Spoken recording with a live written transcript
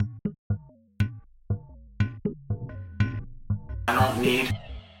I don't need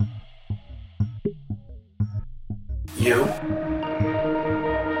you.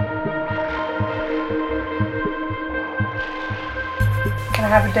 Can I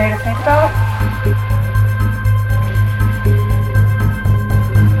have a day to think about it?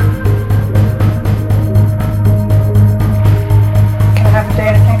 Can I have a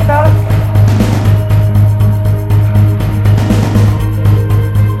day to think about it?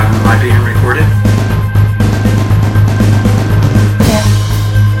 Am I being recorded? Yeah.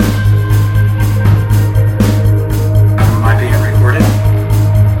 Am I being recorded?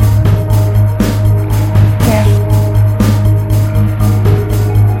 Yeah.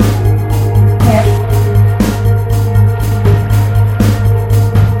 Yeah.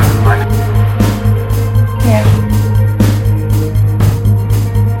 Am I? Yeah.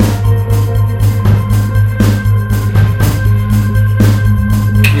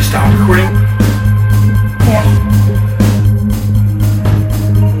 Can you stop recording? Yeah.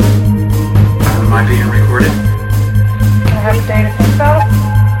 Am I being recorded? Can I have a day to think about it?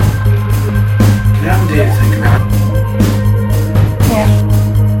 Can I have a day to think about it? Yeah.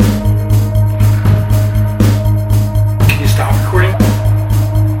 Can you stop recording?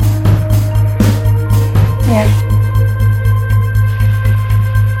 Yeah.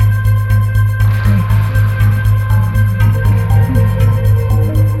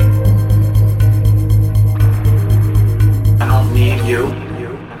 I don't need you. I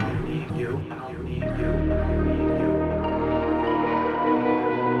don't need you. I don't need you. I don't need you.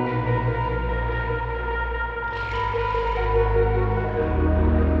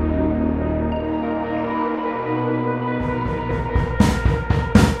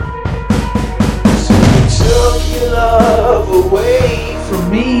 So you took your love away from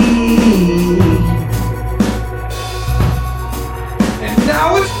me.